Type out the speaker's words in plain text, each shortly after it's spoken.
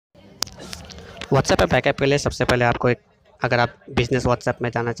WhatsApp पे backup के लिए सबसे पहले आपको एक, अगर आप बिज़नेस व्हाट्सएप में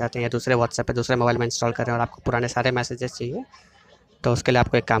जाना चाहते हैं या दूसरे व्हाट्सएप पे दूसरे मोबाइल में इंस्टॉल कर रहे हैं और आपको पुराने सारे मैसेजेस चाहिए, तो उसके लिए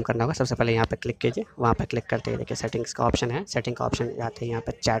आपको एक काम करना होगा। सबसे पहले यहाँ पे क्लिक कीजिए, वहाँ पे क्लिक करते ही देखिए सेटिंग्स का ऑप्शन है, सेटिंग का ऑप्शन आते ही यहाँ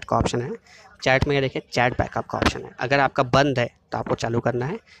पे चैट का ऑप्शन है। चैट में ये देखिए चैट बैकअप का ऑप्शन है। अगर आपका बंद है तो आपको चालू करना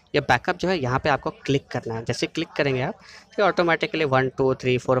है। ये बैकअप जो है यहाँ पे आपको क्लिक करना है। जैसे क्लिक करेंगे आप तो ऑटोमेटिकली 1 2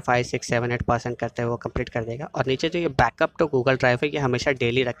 3 4 5 6 7 8% करते हुए वो कंप्लीट कर देगा। और नीचे जो ये बैकअप टू गूगल ड्राइव है, ये हमेशा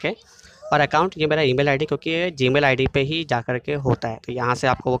डेली रखें। और अकाउंट, ये मेरा ईमेल आईडी, क्योंकि ये जीमेल आईडी पे ही जा कर के होता है, तो यहाँ से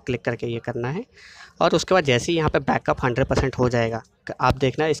आपको वो क्लिक करके ये करना है। और उसके बाद जैसे ही यहाँ पे बैकअप 100% हो जाएगा, आप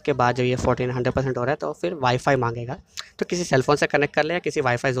देखना इसके बाद जो ये 100% हो रहा है, तो फिर वाईफाई मांगेगा। तो किसी सेलफोन से कनेक्ट कर लें या किसी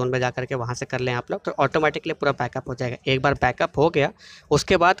वाईफाई जोन में जा करके वहाँ से कर लें आप लोग, तो ऑटोमेटिकली पूरा बैकअप हो जाएगा। एक बार बैकअप हो गया,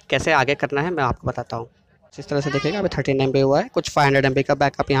 उसके बाद कैसे आगे करना है मैं आपको बताता हूँ। इस तरह से देखिएगा, अभी 13 MB हुआ है, कुछ 500 MB का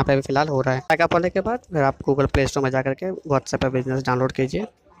बैकअप यहाँ पे भी फिलहाल हो रहा है। बैकअप होने के बाद फिर आप गूगल प्ले स्टोर में जा करके व्हाट्सएप पर बिजनेस डाउनलोड कीजिए।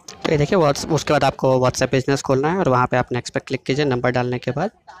 तो ये देखिए उसके बाद आपको व्हाट्सएप बिजनेस खोलना है और वहाँ पे आप नेक्स्ट पे क्लिक कीजिए। नंबर डालने के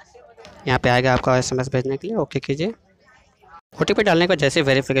बाद यहाँ पे आएगा आपका SMS भेजने के लिए, ओके कीजिए। OTP डालने का जैसे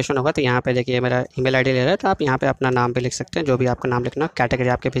वेरिफिकेशन होगा तो यहाँ पे देखिए मेरा ईमेल आईडी ले रहा है, तो आप यहाँ पे अपना नाम भी लिख सकते हैं, जो भी आपका नाम लिखना, कैटेगरी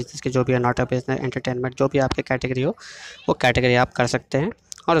आपके बिजनेस की जो भी है, नॉट अ बिजनेस, एंटरटेनमेंट, जो भी आपकी कैटेगरी हो वो कैटेगरी आप कर सकते हैं।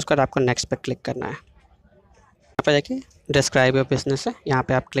 और उसके बाद आपको नेक्स्ट पे क्लिक करना है। यहाँ पे देखिए डिस्क्राइब योर बिजनेस है, यहाँ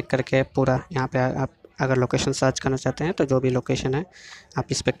पे आप क्लिक करके पूरा यहाँ पे आप अगर लोकेशन सर्च करना चाहते हैं तो जो भी लोकेशन है आप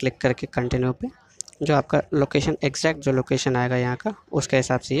इस पर क्लिक करके कंटिन्यू पे जो आपका लोकेशन, एग्जैक्ट जो लोकेशन आएगा यहाँ का, उसके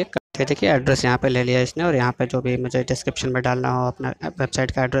हिसाब से ये देखिए एड्रेस यहाँ पे ले लिया इसने। और यहाँ पे जो भी मुझे डिस्क्रिप्शन में डालना हो, अपना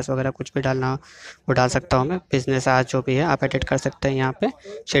वेबसाइट का एड्रेस वगैरह कुछ भी डालना हो वो डाल सकता हूँ मैं। बिजनेस आज जो भी है आप एडिट कर सकते हैं। यहाँ पे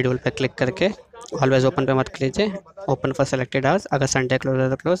शेड्यूल पे क्लिक करके ऑलवेज ओपन पे मत कीजिए, ओपन फॉर सेलेक्टेड आवर्स। अगर संडे क्लोज है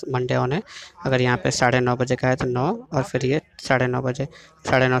तो क्लोज, मंडे ऑन है। अगर यहाँ पे 9:30 बजे का है तो 9, और फिर ये 9:30 बजे,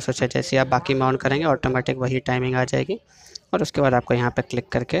 9:30 से 6 जैसे आप बाकी में ऑन करेंगे ऑटोमेटिक वही टाइमिंग आ जाएगी। और उसके बाद आपको यहाँ पे क्लिक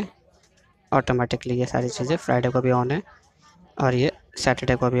करके ऑटोमेटिकली ये सारी चीज़ें, फ्राइडे को भी ऑन है और ये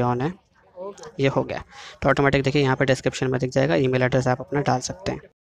सैटरडे को भी ऑन है, ये हो गया। तो ऑटोमेटिक देखिए यहाँ पे डिस्क्रिप्शन में दिख जाएगा, ईमेल एड्रेस आप अपना डाल सकते हैं।